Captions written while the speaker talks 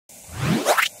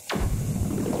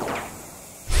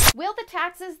Will the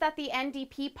taxes that the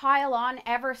NDP pile on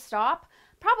ever stop?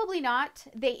 Probably not.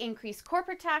 They increased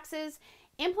corporate taxes,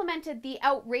 implemented the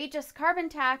outrageous carbon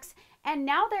tax, and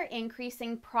now they're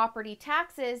increasing property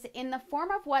taxes in the form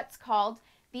of what's called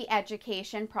the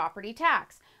education property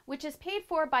tax, which is paid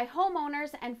for by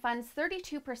homeowners and funds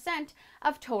 32%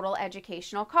 of total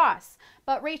educational costs.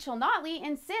 But Rachel Notley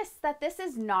insists that this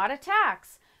is not a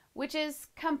tax, which is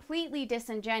completely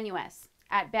disingenuous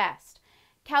at best.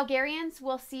 Calgarians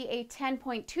will see a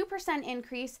 10.2%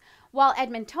 increase, while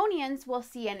Edmontonians will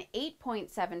see an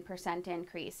 8.7%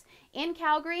 increase. In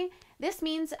Calgary, this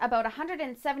means about a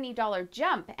 $170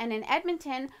 jump, and in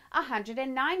Edmonton, a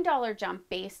 $109 jump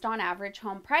based on average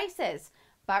home prices.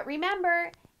 But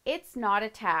remember, it's not a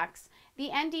tax. The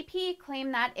NDP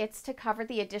claim that it's to cover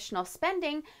the additional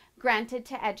spending granted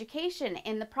to education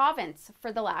in the province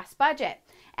for the last budget.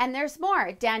 And there's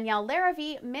more. Danielle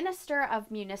Larrivee, Minister of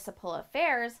Municipal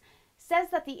Affairs, says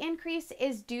that the increase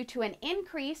is due to an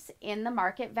increase in the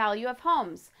market value of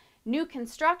homes, new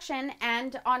construction,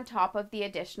 and on top of the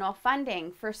additional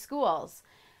funding for schools.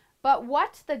 But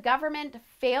what the government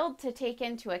failed to take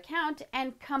into account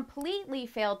and completely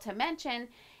failed to mention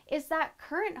is that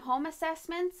current home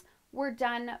assessments were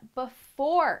done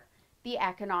before the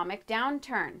economic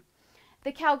downturn.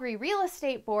 The Calgary Real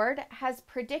Estate Board has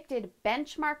predicted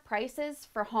benchmark prices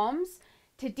for homes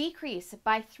to decrease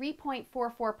by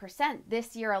 3.44%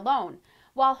 this year alone,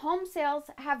 while home sales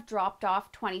have dropped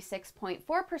off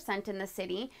 26.4% in the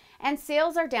city and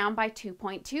sales are down by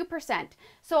 2.2%.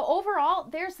 So overall,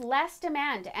 there's less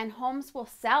demand and homes will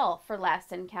sell for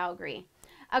less in Calgary.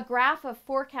 A graph of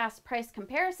forecast price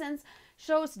comparisons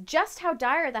shows just how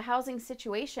dire the housing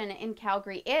situation in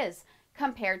Calgary is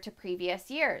compared to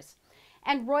previous years.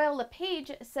 And Royal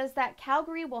LePage says that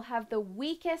Calgary will have the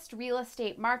weakest real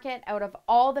estate market out of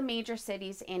all the major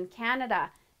cities in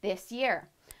Canada this year,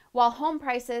 while home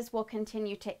prices will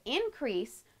continue to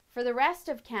increase for the rest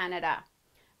of Canada.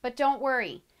 But don't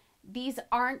worry, these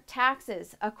aren't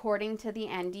taxes according to the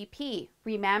NDP.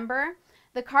 Remember,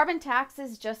 the carbon tax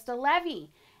is just a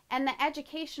levy, and the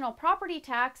educational property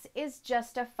tax is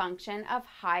just a function of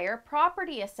higher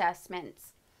property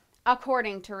assessments,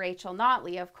 according to Rachel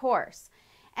Notley, of course.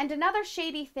 And another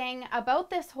shady thing about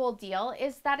this whole deal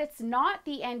is that it's not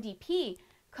the NDP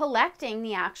collecting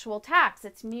the actual tax,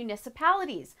 it's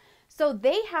municipalities. So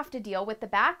they have to deal with the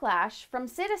backlash from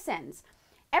citizens.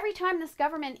 Every time this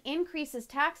government increases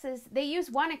taxes, they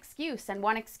use one excuse and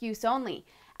one excuse only.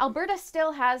 Alberta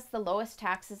still has the lowest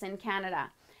taxes in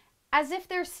Canada, as if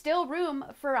there's still room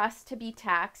for us to be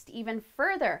taxed even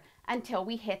further until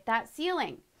we hit that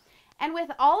ceiling. And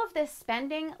with all of this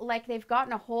spending, like they've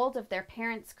gotten a hold of their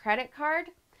parents' credit card,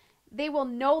 they will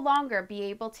no longer be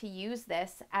able to use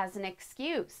this as an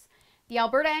excuse. The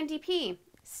Alberta NDP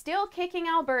still kicking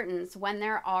Albertans when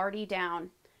they're already down.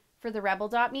 For the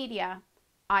Rebel.media,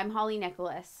 I'm Holly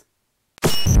Nicholas.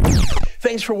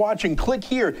 Thanks for watching. Click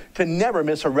here to never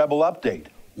miss a Rebel update.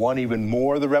 Want even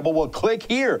more of the Rebel? Well, click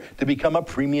here to become a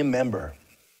premium member.